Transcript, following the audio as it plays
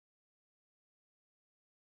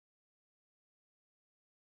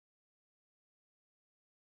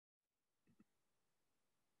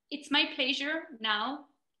It's my pleasure now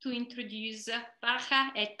to introduce Bracha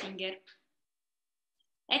Ettinger.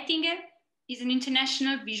 Ettinger is an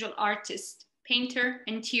international visual artist, painter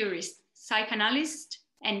and theorist, psychoanalyst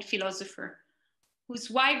and philosopher,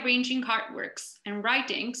 whose wide-ranging artworks and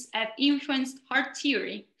writings have influenced art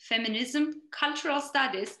theory, feminism, cultural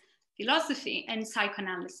studies, philosophy, and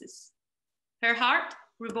psychoanalysis. Her art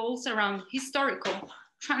revolves around historical,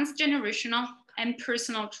 transgenerational, and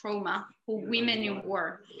personal trauma for women in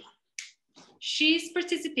war. She's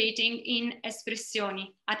participating in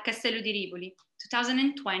Espressioni at Castello di Rivoli,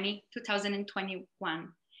 2020-2021,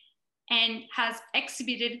 and has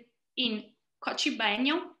exhibited in Kochi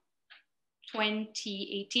Biennale,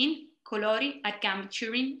 2018, Colori at GAM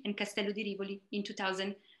Turin and Castello di Rivoli in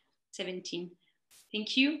 2017.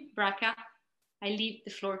 Thank you, Bracha. I leave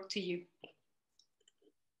the floor to you.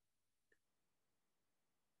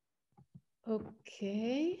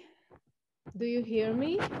 Okay. Do you hear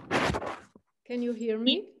me? Can you hear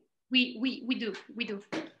me? We do.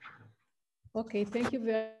 Okay, thank you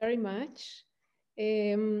very much.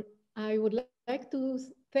 I would like to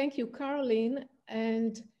thank you, Caroline,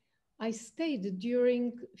 and I stayed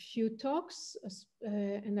during a few talks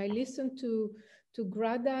and I listened to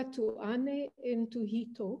Grada, to Anne, and to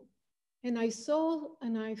Hito, and I saw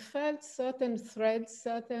and I felt certain threads,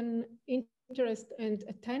 certain interest and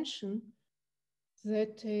attention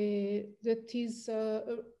that is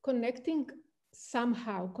connecting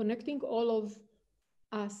somehow, connecting all of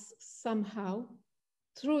us somehow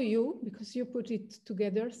through you, because you put it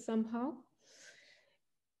together somehow.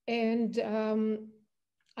 And I'm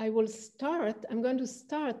going to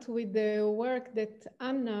start with the work that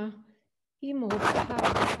Anna Himov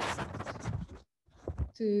had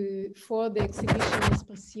for the exhibition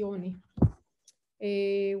Espressioni,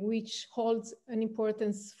 which holds an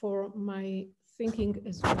importance for my thinking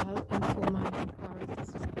as well and for my art as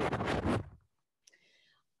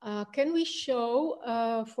well. Can we show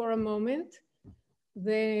for a moment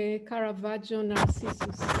the Caravaggio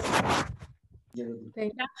Narcissus?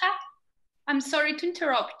 Thank you. I'm sorry to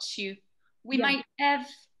interrupt you. We might have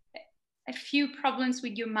a few problems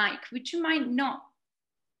with your mic. Would you mind not,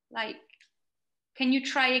 can you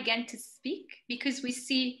try again to speak? Because we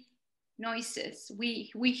see noises, we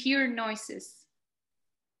hear noises.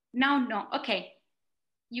 Now, no, okay.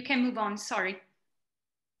 You can move on, sorry.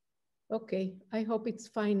 Okay, I hope it's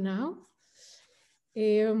fine now.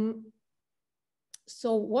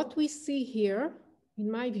 So what we see here,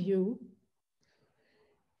 in my view,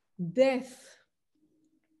 death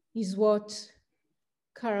is what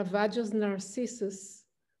Caravaggio's Narcissus,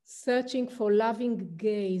 searching for loving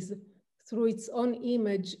gaze through its own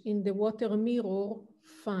image in the water mirror,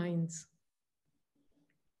 finds.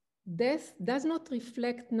 Death does not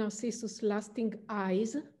reflect Narcissus' lasting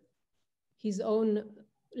eyes, his own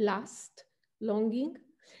lust, longing,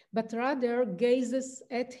 but rather gazes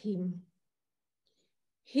at him.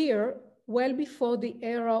 Here, well before the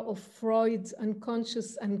era of Freud's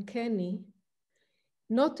unconscious uncanny,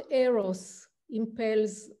 not Eros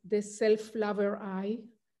impels the self-lover eye,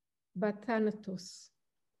 but Thanatos.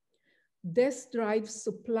 Death drive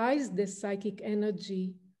supplies the psychic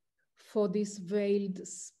energy for this veiled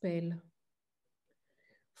spell.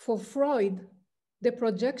 For Freud, the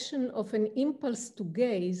projection of an impulse to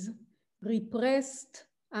gaze, repressed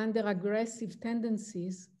under aggressive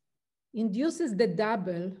tendencies, induces the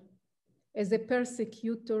double as a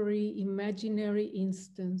persecutory imaginary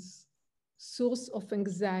instance, source of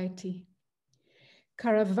anxiety.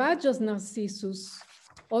 Caravaggio's Narcissus,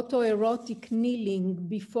 autoerotic kneeling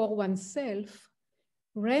before oneself,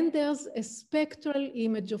 renders a spectral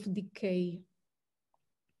image of decay.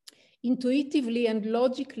 Intuitively and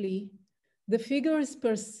logically, the figure is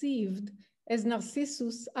perceived as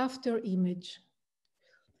Narcissus' after image.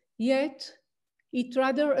 Yet, it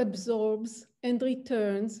rather absorbs and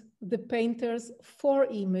returns the painter's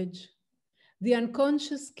fore-image. The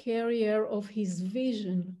unconscious carrier of his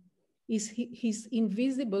vision is his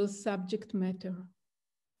invisible subject matter.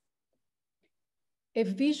 A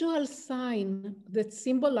visual sign that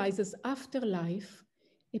symbolizes afterlife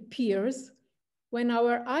appears when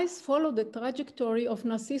our eyes follow the trajectory of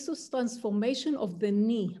Narcissus' transformation of the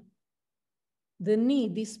knee. The knee,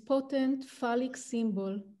 this potent phallic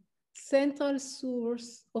symbol, central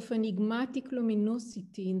source of enigmatic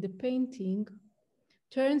luminosity in the painting,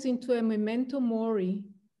 turns into a memento mori,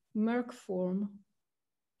 murk form,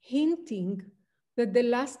 hinting that the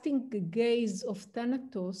lasting gaze of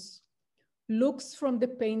Thanatos looks from the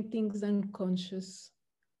painting's unconscious,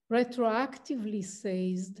 retroactively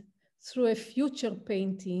seized through a future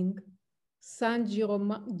painting, San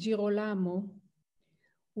Girolamo,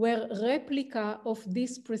 where replica of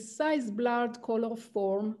this precise blood color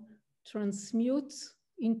form transmutes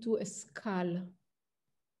into a skull.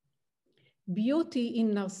 Beauty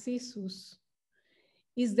in Narcissus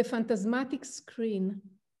is the phantasmatic screen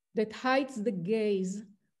that hides the gaze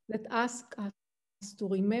that asks us to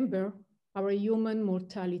remember our human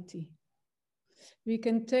mortality. We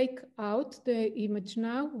can take out the image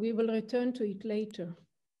now. We will return to it later.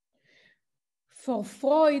 For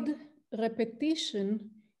Freud, repetition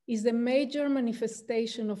is a major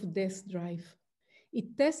manifestation of death drive.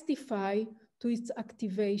 It testifies to its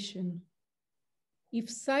activation. If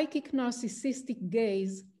psychic narcissistic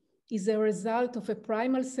gaze is a result of a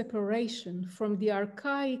primal separation from the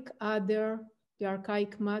archaic other, the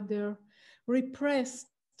archaic mother, repressed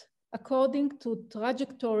according to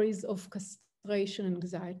trajectories of castration and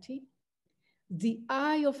anxiety, the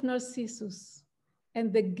eye of Narcissus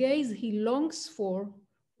and the gaze he longs for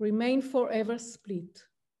remain forever split.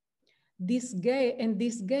 This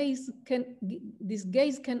gaze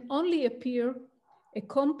can only appear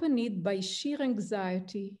accompanied by sheer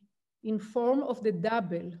anxiety in form of the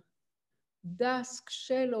double, dusk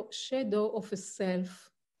shadow of a self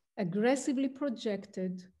aggressively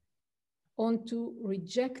projected onto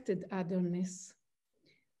rejected otherness.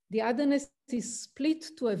 The otherness is split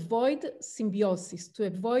to avoid symbiosis, to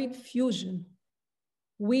avoid fusion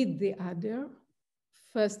with the other,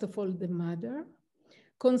 first of all the mother,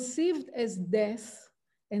 conceived as death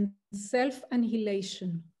and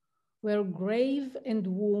self-annihilation, where grave and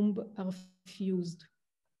womb are fused.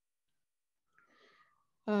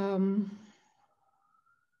 Are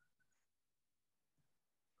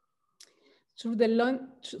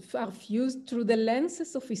fused through the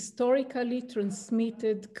lenses of historically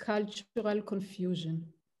transmitted cultural confusion.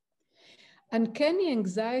 Uncanny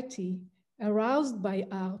anxiety aroused by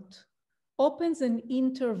art opens an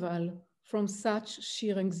interval from such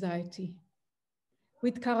sheer anxiety.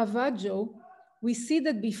 With Caravaggio, we see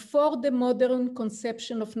that before the modern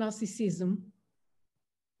conception of narcissism,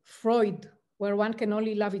 Freud, where one can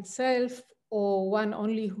only love itself, or one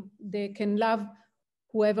only can love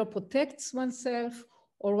whoever protects oneself,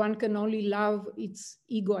 or one can only love its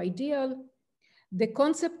ego ideal, the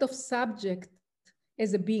concept of subject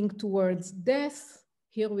as a being towards death,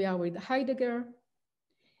 here we are with Heidegger,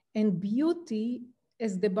 and beauty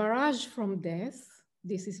as the barrage from death,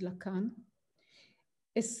 this is Lacan.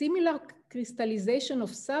 A similar crystallization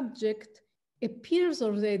of subject appears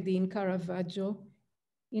already in Caravaggio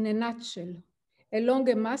in a nutshell, along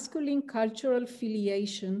a masculine cultural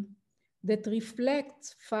filiation that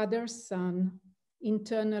reflects father-son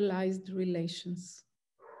internalized relations.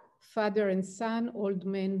 Father and son, old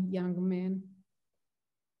men, young men.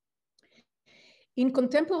 In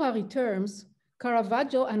contemporary terms,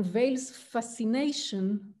 Caravaggio unveils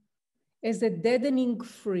fascination as a deadening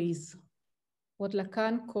freeze, what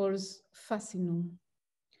Lacan calls fascinum.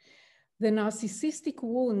 The narcissistic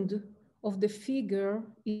wound of the figure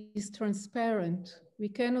is transparent. We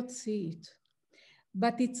cannot see it.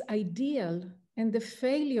 But its ideal and the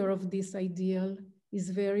failure of this ideal is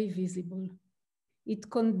very visible. It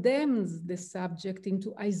condemns the subject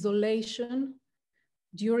into isolation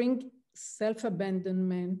during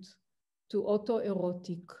self-abandonment to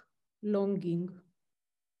autoerotic longing.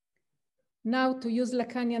 Now, to use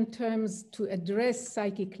Lacanian terms to address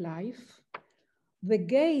psychic life, the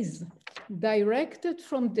gaze directed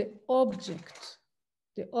from the object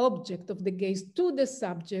of the gaze to the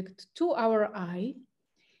subject, to our eye,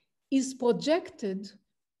 is projected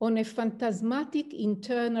on a phantasmatic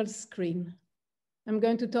internal screen. I'm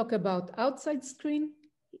going to talk about outside screen,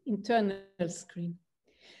 internal screen.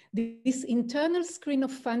 This internal screen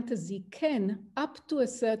of fantasy can, up to a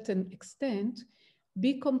certain extent,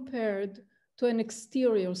 be compared to an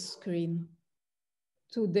exterior screen,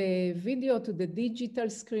 to the video, to the digital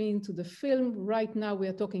screen, to the film. Right now, we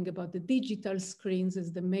are talking about the digital screens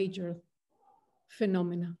as the major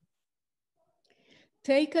phenomena.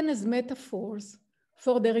 Taken as metaphors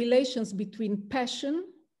for the relations between passion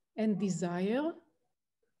and desire,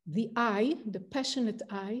 the eye, the passionate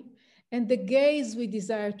eye, and the gaze we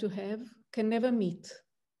desire to have can never meet,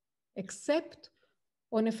 except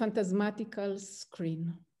on a phantasmatical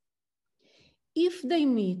screen. If they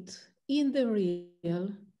meet in the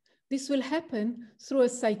real, this will happen through a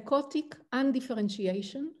psychotic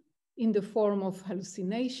undifferentiation in the form of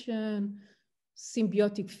hallucination,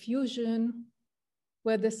 symbiotic fusion,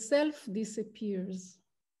 where the self disappears.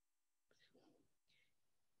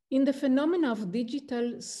 In the phenomena of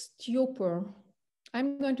digital stupor,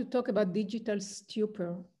 I'm going to talk about digital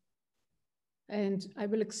stupor, and I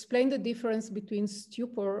will explain the difference between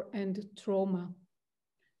stupor and trauma.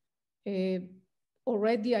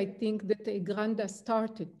 already I think that Granda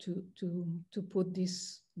started to put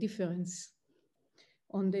this difference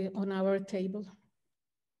on our table.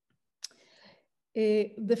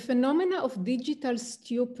 The phenomena of digital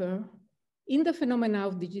stupor, in the phenomena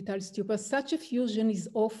of digital stupor, such a fusion is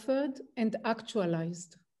offered and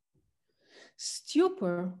actualized.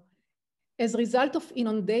 Stupor, as a result of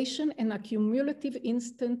inundation and a cumulative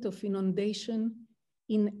instant of inundation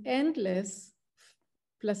in endless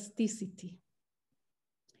plasticity.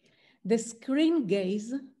 The screen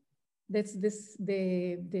gaze, that's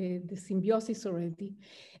the symbiosis already,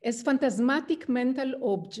 as phantasmatic mental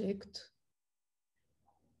object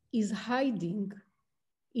is hiding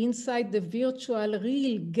inside the virtual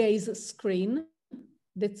real gaze screen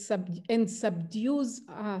that subdues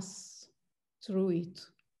us through it.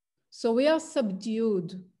 So we are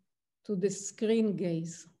subdued to the screen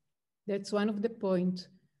gaze. That's one of the points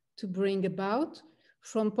to bring about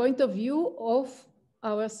from point of view of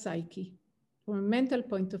our psyche, from a mental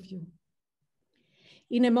point of view.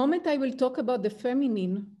 In a moment, I will talk about the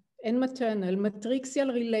feminine and maternal matrixial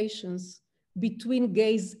relations between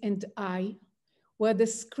gaze and eye, where the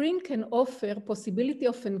screen can offer possibility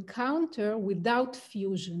of encounter without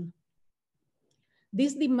fusion.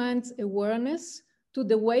 This demands awareness to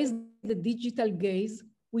the ways the digital gaze,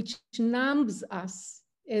 which numbs us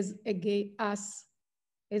as a gaze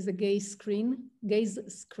screen,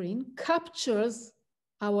 captures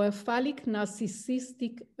our phallic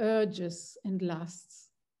narcissistic urges and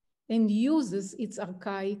lusts and uses its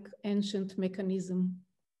archaic ancient mechanism,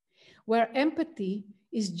 where empathy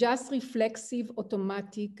is just reflexive,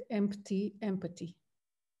 automatic, empty empathy.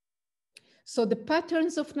 So the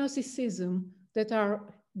patterns of narcissism that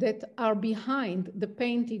are behind the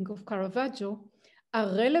painting of Caravaggio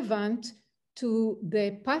are relevant to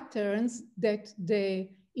the patterns that the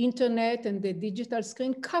internet and the digital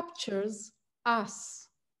screen captures us,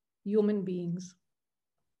 human beings.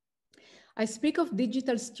 I speak of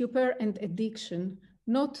digital stupor and addiction,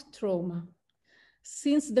 not trauma,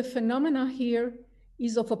 since the phenomena here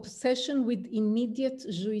is of obsession with immediate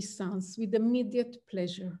jouissance, with immediate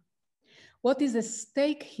pleasure. What is at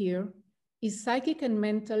stake here is psychic and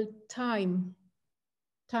mental time.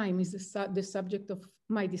 Time is the subject of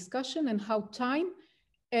my discussion and how time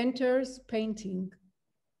enters painting.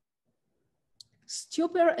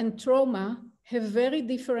 Stupor and trauma have very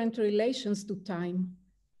different relations to time.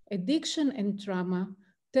 Addiction and trauma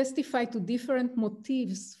testify to different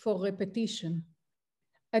motives for repetition.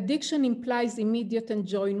 Addiction implies immediate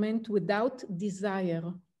enjoyment without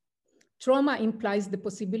desire. Trauma implies the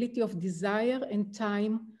possibility of desire and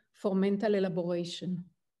time for mental elaboration.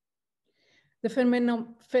 The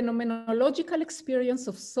phenomenological experience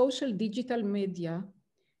of social digital media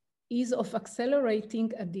is of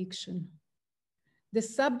accelerating addiction. The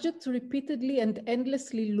subject repeatedly and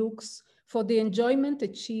endlessly looks for the enjoyment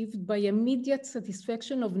achieved by immediate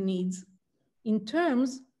satisfaction of needs in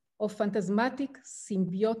terms of phantasmatic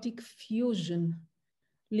symbiotic fusion,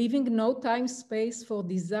 leaving no time space for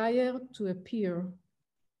desire to appear,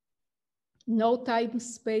 no time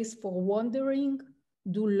space for wandering,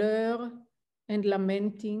 douleur, and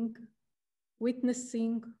lamenting,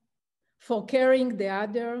 witnessing, for caring the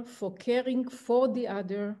other, for caring for the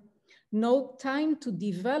other, no time to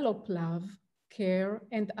develop love, care,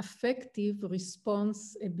 and affective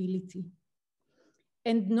responsibility,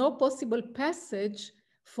 and no possible passage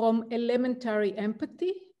from elementary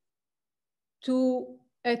empathy to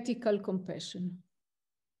ethical compassion.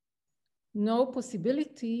 No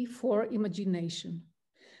possibility for imagination.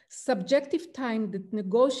 Subjective time that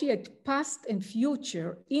negotiates past and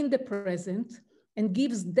future in the present and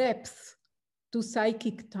gives depth to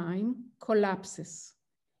psychic time collapses,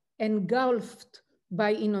 engulfed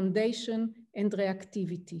by inundation and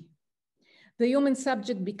reactivity. The human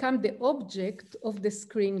subject becomes the object of the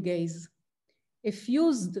screen gaze. A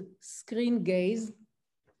fused screen gaze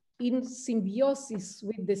in symbiosis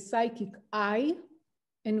with the psychic eye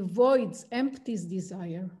and voids empties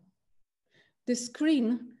desire. The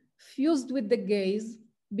screen fused with the gaze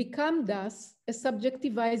become thus a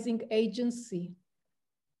subjectivizing agency,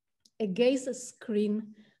 a gaze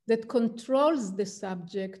screen that controls the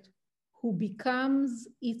subject who becomes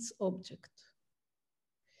its object.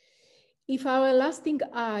 If our lasting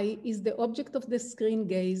eye is the object of the screen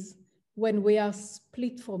gaze when we are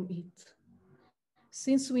split from it,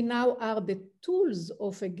 since we now are the tools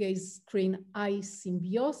of a gaze screen eye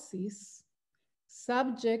symbiosis,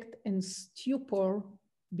 subject and stupor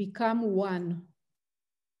become one.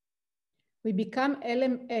 We become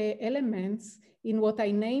elements in what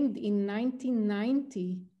I named in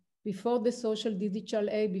 1990 before the social digital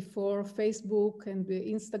age, before Facebook and the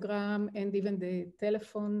Instagram and even the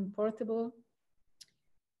telephone portable.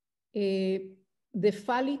 The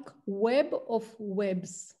phallic web of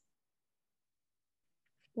webs.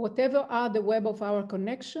 Whatever are the web of our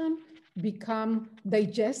connection become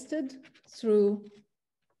digested through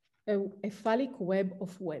a phallic web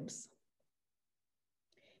of webs.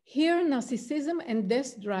 Here, narcissism and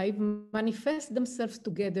death drive manifest themselves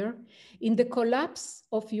together in the collapse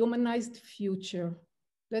of humanized future.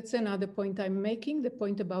 That's another point I'm making, the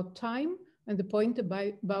point about time and the point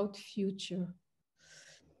about future.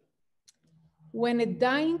 When a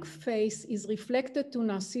dying face is reflected to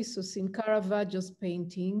Narcissus in Caravaggio's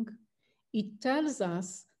painting, it tells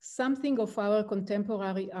us something of our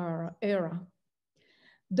contemporary era.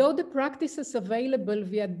 Though the practices available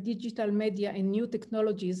via digital media and new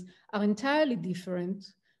technologies are entirely different,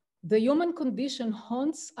 the human condition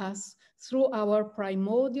haunts us through our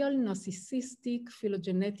primordial narcissistic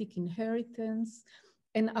phylogenetic inheritance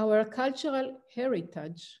and our cultural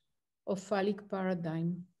heritage of phallic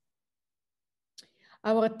paradigm.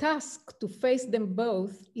 Our task to face them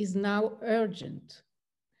both is now urgent.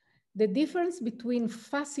 The difference between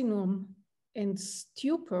fascinum and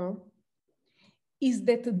stupor is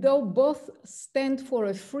that though both stand for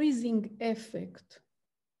a freezing effect,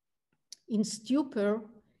 in stupor,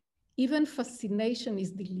 even fascination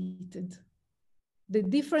is deleted. The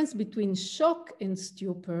difference between shock and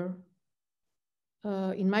stupor,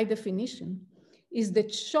 in my definition, is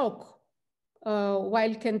that shock,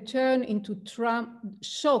 while can turn into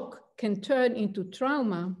shock can turn into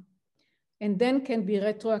trauma and then can be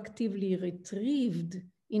retroactively retrieved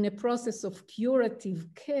in a process of curative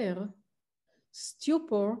care,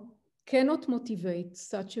 stupor cannot motivate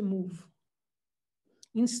such a move.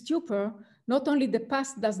 In stupor, not only the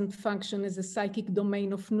past doesn't function as a psychic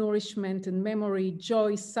domain of nourishment and memory,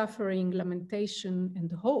 joy, suffering, lamentation,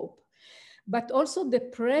 and hope, but also the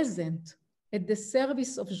present at the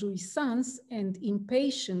service of jouissance and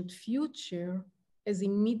impatient future as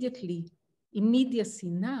immediacy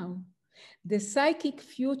now. The psychic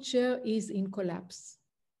future is in collapse.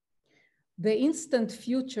 The instant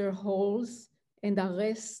future holds and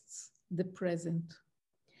arrests the present.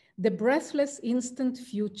 The breathless instant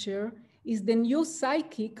future is the new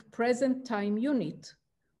psychic present time unit.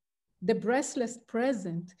 The breathless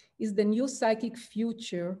present is the new psychic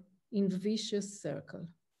future in vicious circle.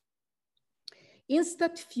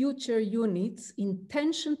 Instant future units in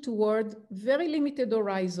tension toward very limited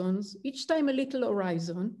horizons, each time a little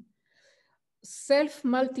horizon,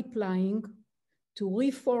 self-multiplying to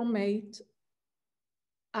reformate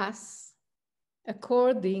us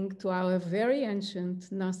according to our very ancient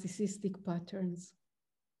narcissistic patterns.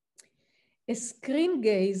 A screen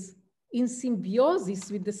gaze in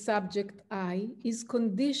symbiosis with the subject I is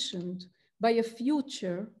conditioned by a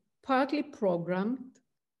future partly programmed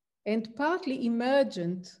and partly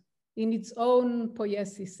emergent in its own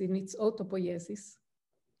poiesis, in its autopoiesis.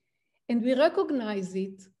 And we recognize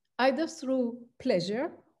it either through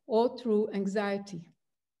pleasure or through anxiety.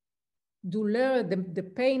 Douleur, the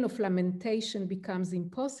pain of lamentation becomes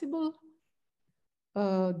impossible,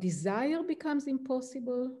 desire becomes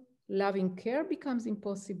impossible, loving care becomes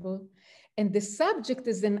impossible, and the subject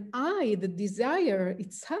as an I, the desire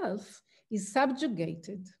itself, is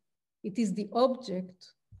subjugated. It is the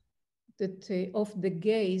object of the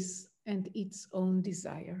gaze and its own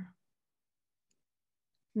desire.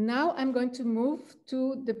 Now I'm going to move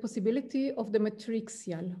to the possibility of the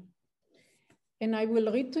matrixial. And I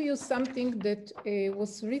will read to you something that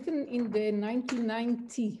was written in the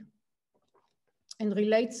 1990 and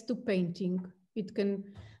relates to painting.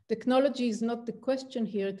 Technology is not the question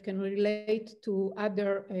here, it can relate to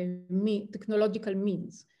other technological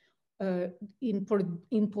means. In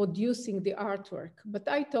producing the artwork. But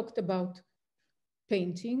I talked about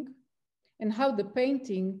painting and how the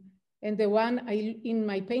painting and the one in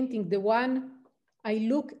my painting, the one I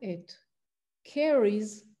look at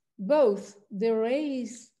carries both the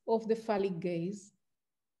rays of the phallic gaze,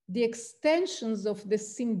 the extensions of the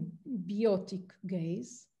symbiotic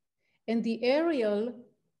gaze, and the aerial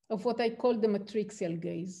of what I call the matrixial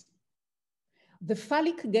gaze. The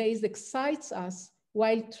phallic gaze excites us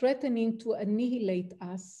while threatening to annihilate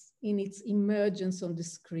us in its emergence on the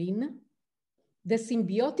screen. The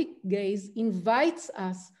symbiotic gaze invites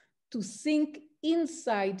us to sink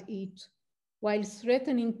inside it while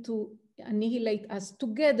threatening to annihilate us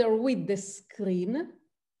together with the screen.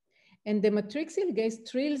 And the matrixial gaze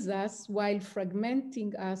thrills us while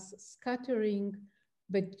fragmenting us, scattering,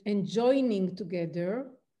 and joining together,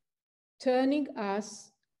 turning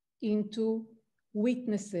us into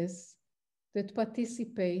witnesses that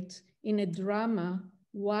participate in a drama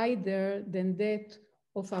wider than that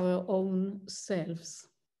of our own selves.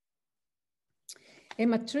 A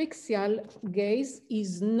matrixial gaze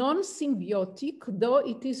is non-symbiotic, though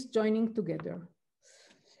it is joining together.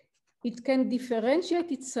 It can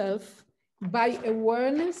differentiate itself by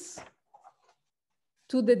awareness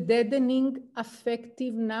to the deadening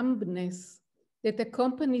affective numbness that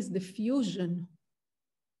accompanies the fusion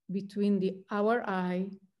between our eye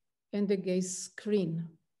and the gaze screen.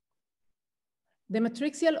 The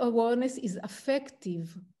matrixial awareness is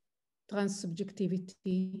affective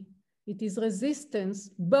transsubjectivity. It is resistance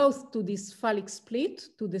both to this phallic split,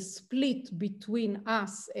 to the split between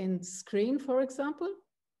us and screen, for example,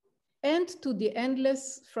 and to the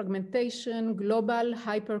endless fragmentation, global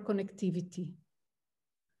hyperconnectivity.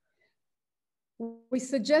 We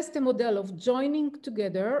suggest a model of joining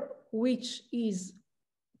together, which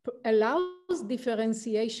allows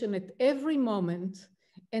differentiation at every moment,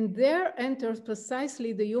 and there enters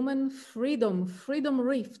precisely the human freedom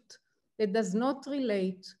rift that does not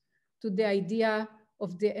relate to the idea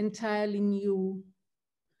of the entirely new,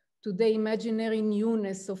 to the imaginary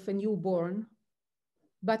newness of a newborn,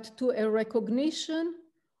 but to a recognition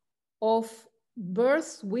of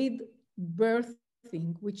birth with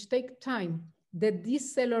birthing, which take time, the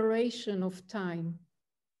deceleration of time,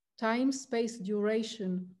 time-space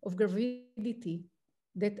duration of gravidity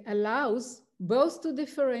that allows both to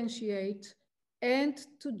differentiate and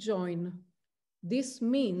to join. This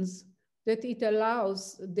means that it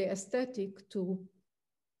allows the aesthetic to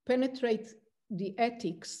penetrate the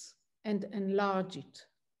ethics and enlarge it.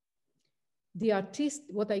 The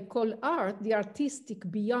what I call art, the artistic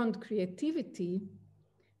beyond creativity,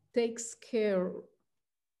 takes care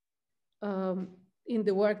in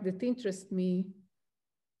the work that interests me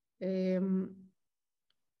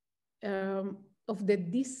of the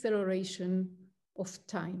deceleration of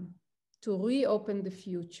time to reopen the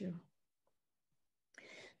future.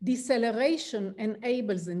 Deceleration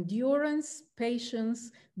enables endurance,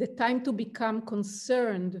 patience, the time to become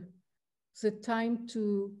concerned, the time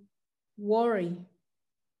to worry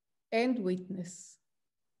and witness,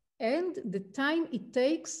 and the time it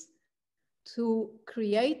takes to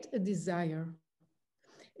create a desire.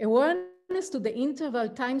 Awareness to the interval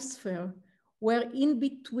time sphere where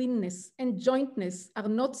in-betweenness and jointness are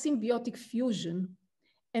not symbiotic fusion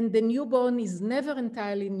and the newborn is never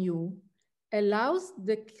entirely new, allows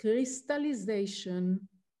the crystallization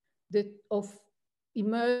of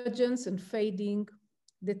emergence and fading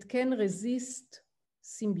that can resist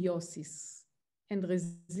symbiosis and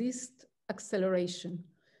resist acceleration.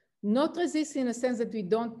 Not resist in a sense that we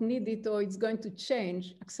don't need it or it's going to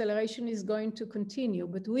change. Acceleration is going to continue,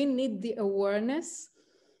 but we need the awareness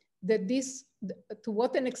that to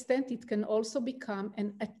what an extent it can also become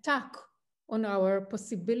an attack on our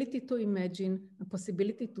possibility to imagine and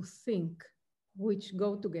possibility to think, which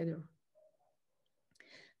go together.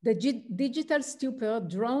 The digital stupor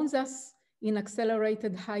drowns us in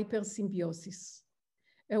accelerated hypersymbiosis.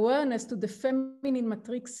 Awareness to the feminine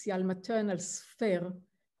matrixial maternal sphere,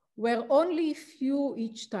 where only few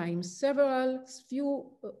each time,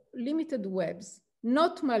 few limited webs,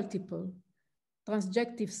 not multiple,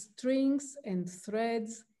 transjective strings and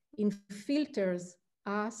threads infilters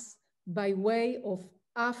us by way of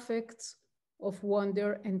affects of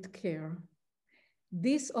wonder and care.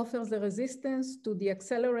 This offers a resistance to the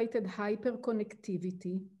accelerated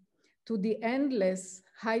hyperconnectivity, to the endless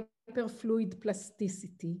hyperfluid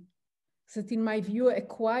plasticity, that in my view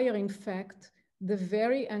acquire in fact the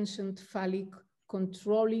very ancient phallic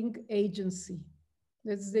controlling agency.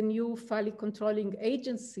 That's the new phallic controlling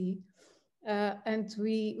agency. And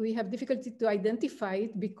we have difficulty to identify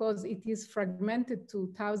it because it is fragmented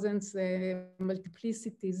to thousands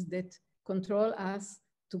multiplicities that control us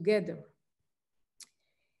together.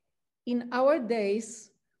 In our days,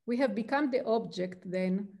 we have become the object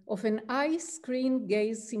then of an eye-screen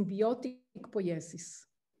gaze symbiotic poiesis.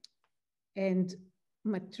 And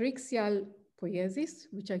matrixial poiesis,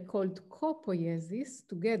 which I called copoiesis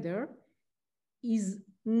together, is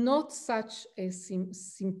not such a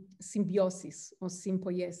symbiosis or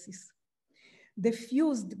symbiosis. The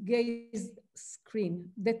fused gaze screen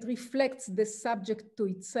that reflects the subject to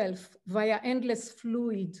itself via endless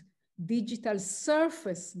fluid digital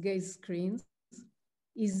surface gaze screens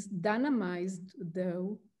is dynamized,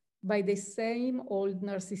 though, by the same old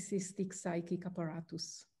narcissistic psychic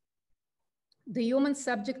apparatus. The human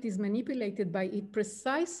subject is manipulated by it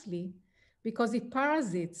precisely because it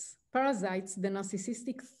parasites the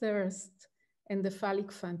narcissistic thirst and the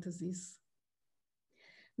phallic fantasies.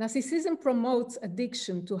 Narcissism promotes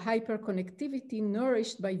addiction to hyperconnectivity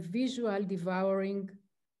nourished by visual devouringly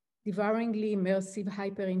immersive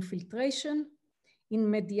hyperinfiltration in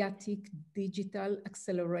mediatic digital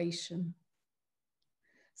acceleration.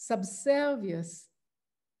 Subservious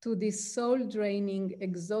to this soul-draining,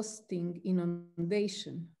 exhausting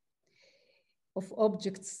inundation of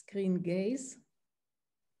object screen gaze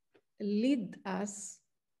lead us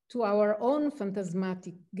to our own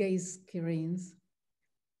phantasmatic gaze screens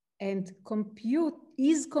and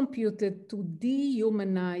is computed to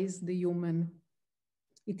dehumanize the human.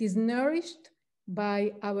 It is nourished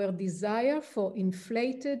by our desire for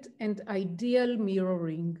inflated and ideal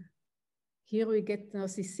mirroring. Here we get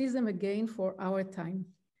narcissism again for our time.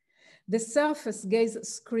 The surface gaze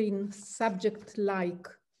screen subject-like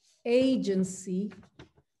agency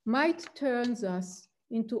might turn us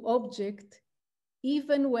into object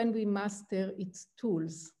even when we master its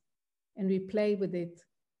tools and we play with it.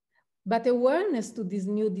 But awareness to this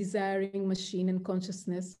new desiring machine and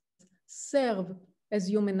consciousness serve as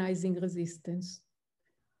humanizing resistance.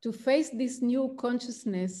 To face this new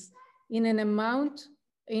consciousness in an amount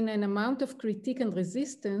of critique and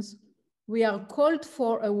resistance, we are called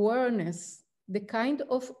for awareness, the kind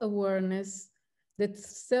of awareness that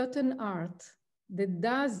certain art that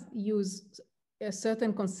does use a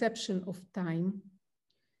certain conception of time,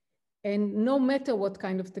 and no matter what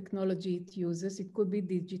kind of technology it uses, it could be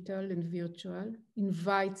digital and virtual,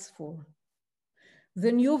 invites for.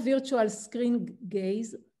 The new virtual screen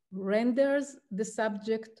gaze renders the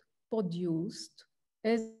subject produced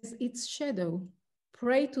as its shadow,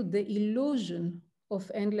 prey to the illusion of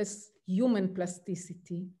endless human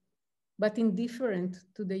plasticity, but indifferent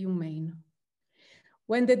to the humane.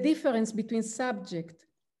 When the difference between subject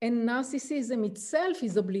and narcissism itself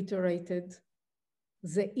is obliterated,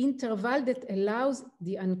 the interval that allows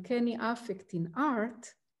the uncanny affect in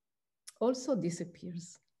art also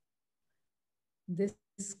disappears. The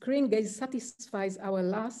screen gaze satisfies our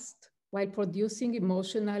lust while producing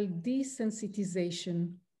emotional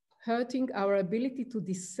desensitization, hurting our ability to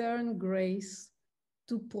discern grace,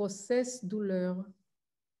 to process douleur,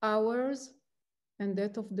 ours and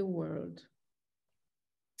that of the world.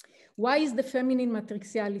 Why is the feminine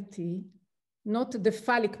matrixiality, not the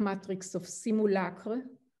phallic matrix of simulacre,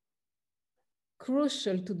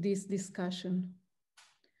 crucial to this discussion?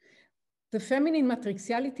 The feminine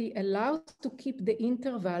matrixiality allows to keep the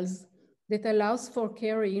intervals that allows for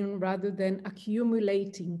carrying rather than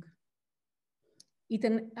accumulating.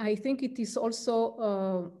 I think it is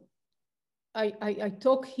also, I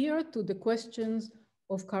talk here to the questions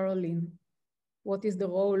of Caroline. What is the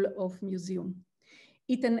role of museum?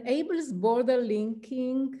 It enables border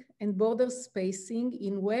linking and border spacing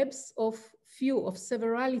in webs of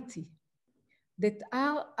severality that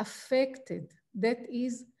are affected, that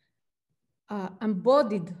is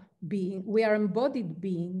embodied being. We are embodied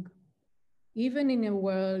being, even in a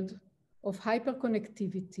world of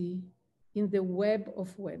hyperconnectivity in the web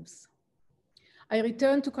of webs. I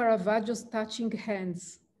return to Caravaggio's touching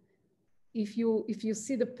hands. If you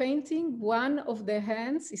see the painting, one of the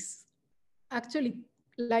hands is actually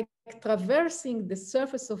like traversing the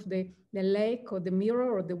surface of the lake or the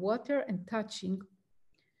mirror or the water and touching.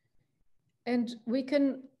 And we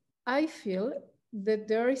can, I feel that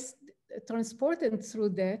there is transported through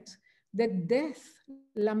that death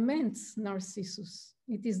laments Narcissus.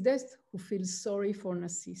 It is death who feels sorry for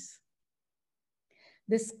Narcissus.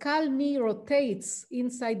 The skull knee rotates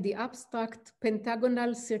inside the abstract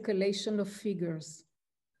pentagonal circulation of figures.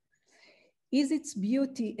 Is its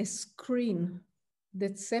beauty a screen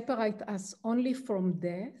that separates us only from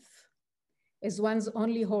death as one's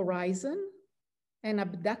only horizon, an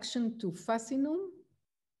abduction to fascinum?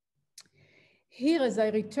 Here, as I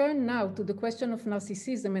return now to the question of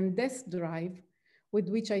narcissism and death drive, with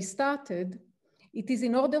which I started, it is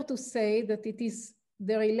in order to say that it is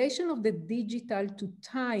the relation of the digital to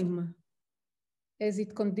time as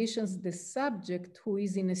it conditions the subject who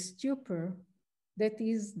is in a stupor that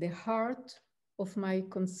is the heart of my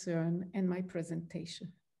concern and my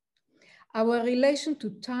presentation. Our relation to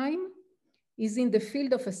time is in the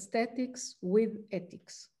field of aesthetics with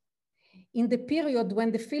ethics. In the period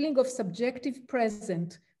when the feeling of subjective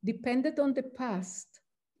present depended on the past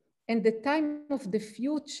and the time of the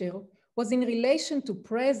future was in relation to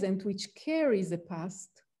present, which carries a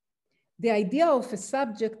past, the idea of a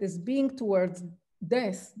subject as being towards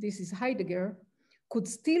death, this is Heidegger, could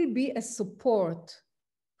still be a support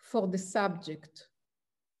for the subject.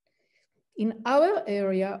 In our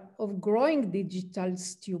area of growing digital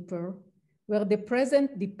stupor, where the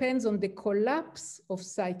present depends on the collapse of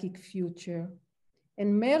psychic future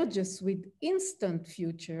and merges with instant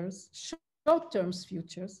futures, short-term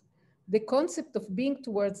futures, the concept of being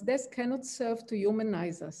towards death cannot serve to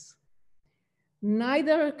humanize us.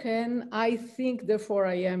 Neither can I think, therefore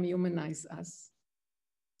I am humanize us.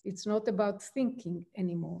 It's not about thinking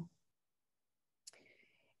anymore.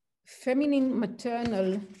 Feminine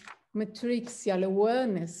maternal matrixial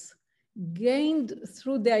awareness gained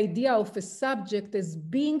through the idea of a subject as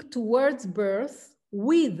being towards birth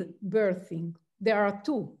with birthing. There are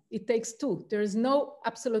two, it takes two. There is no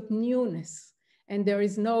absolute newness and there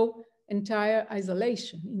is no entire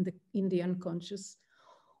isolation in the unconscious.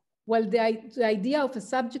 Well, the idea of a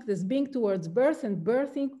subject as being towards birth and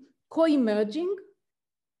birthing, co-emerging,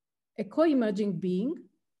 a co-emerging being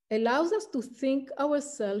allows us to think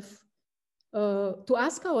ourselves, to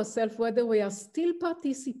ask ourselves whether we are still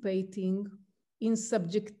participating in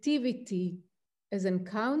subjectivity as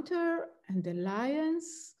encounter and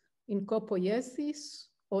alliance in copoiesis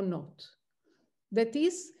or not. That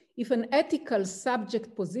is, if an ethical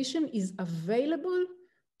subject position is available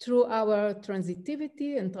through our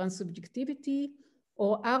transitivity and transsubjectivity,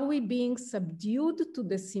 or are we being subdued to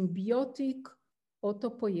the symbiotic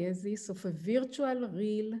autopoiesis of a virtual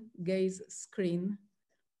real gaze screen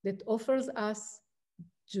that offers us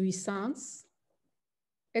jouissance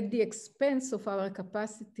at the expense of our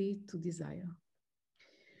capacity to desire.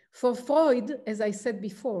 For Freud, as I said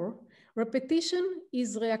before, repetition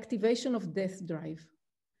is reactivation of death drive.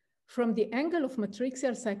 From the angle of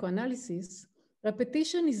matrixial psychoanalysis,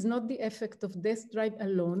 repetition is not the effect of death drive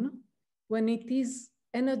alone when it is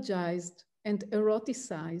energized and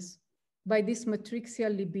eroticized by this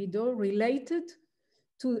matrixial libido related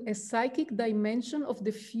to a psychic dimension of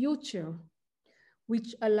the future,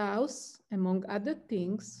 which allows, among other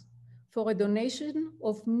things, for a donation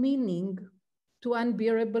of meaning to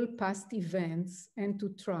unbearable past events and to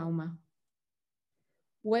trauma.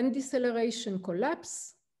 When deceleration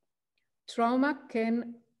collapses, trauma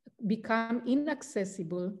can become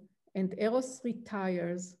inaccessible and Eros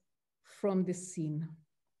retires from the scene.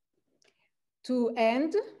 To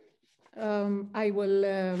end, I will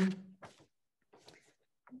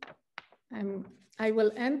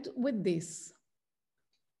end with this.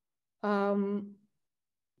 To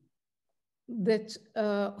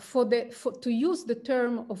use the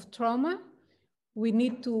term of trauma, we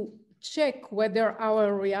need to check whether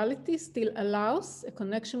our reality still allows a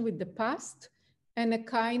connection with the past and a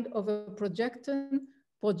kind of a projection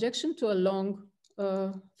to a long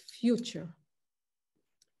future.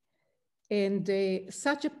 And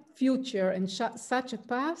such a future and such a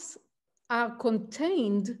past are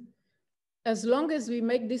contained as long as we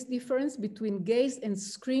make this difference between gaze and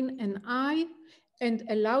screen and eye and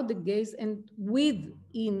allow the gaze and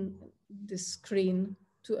within the screen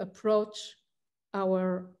to approach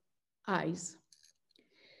our eyes.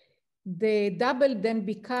 The double then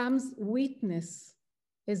becomes witness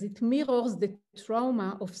as it mirrors the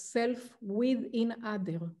trauma of self within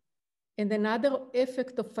other. And another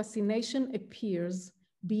effect of fascination appears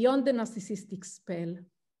beyond the narcissistic spell,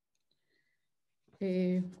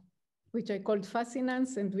 which I called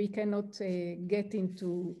fascinance, and we cannot get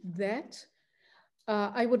into that.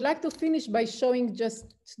 I would like to finish by showing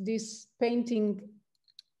just this painting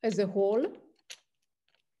as a whole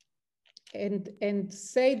and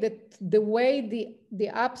say that the way the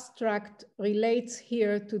abstract relates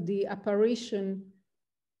here to the apparition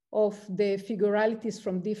of the figuralities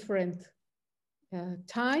from different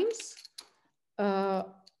times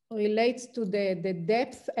relates to the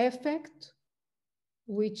depth effect,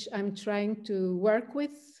 which I'm trying to work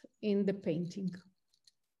with in the painting.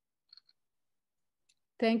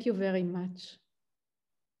 Thank you very much.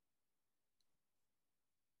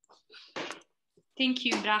 Thank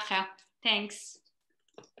you, Bracha. Thanks.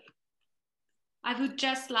 I would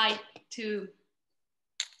just like to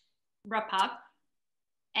wrap up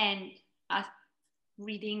and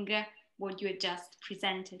reading what you had just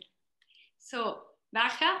presented. So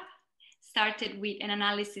Bracha started with an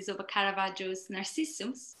analysis of Caravaggio's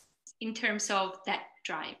Narcissus in terms of that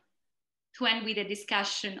drive, to end with a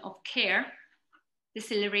discussion of care,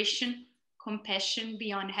 deceleration, compassion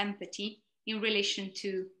beyond empathy in relation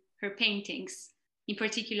to her paintings, in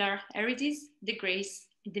particular Eurydice, the Grace,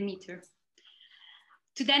 and Demeter.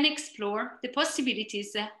 To then explore the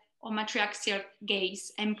possibilities of matrixial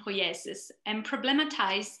gaze and poiesis and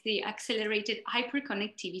problematize the accelerated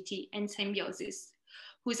hyperconnectivity and symbiosis,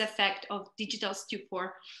 whose effect of digital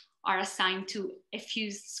stupor are assigned to a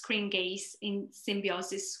fused screen gaze in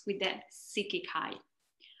symbiosis with the psychic eye.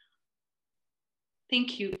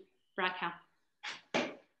 Thank you, Bracha.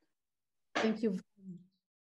 Thank you.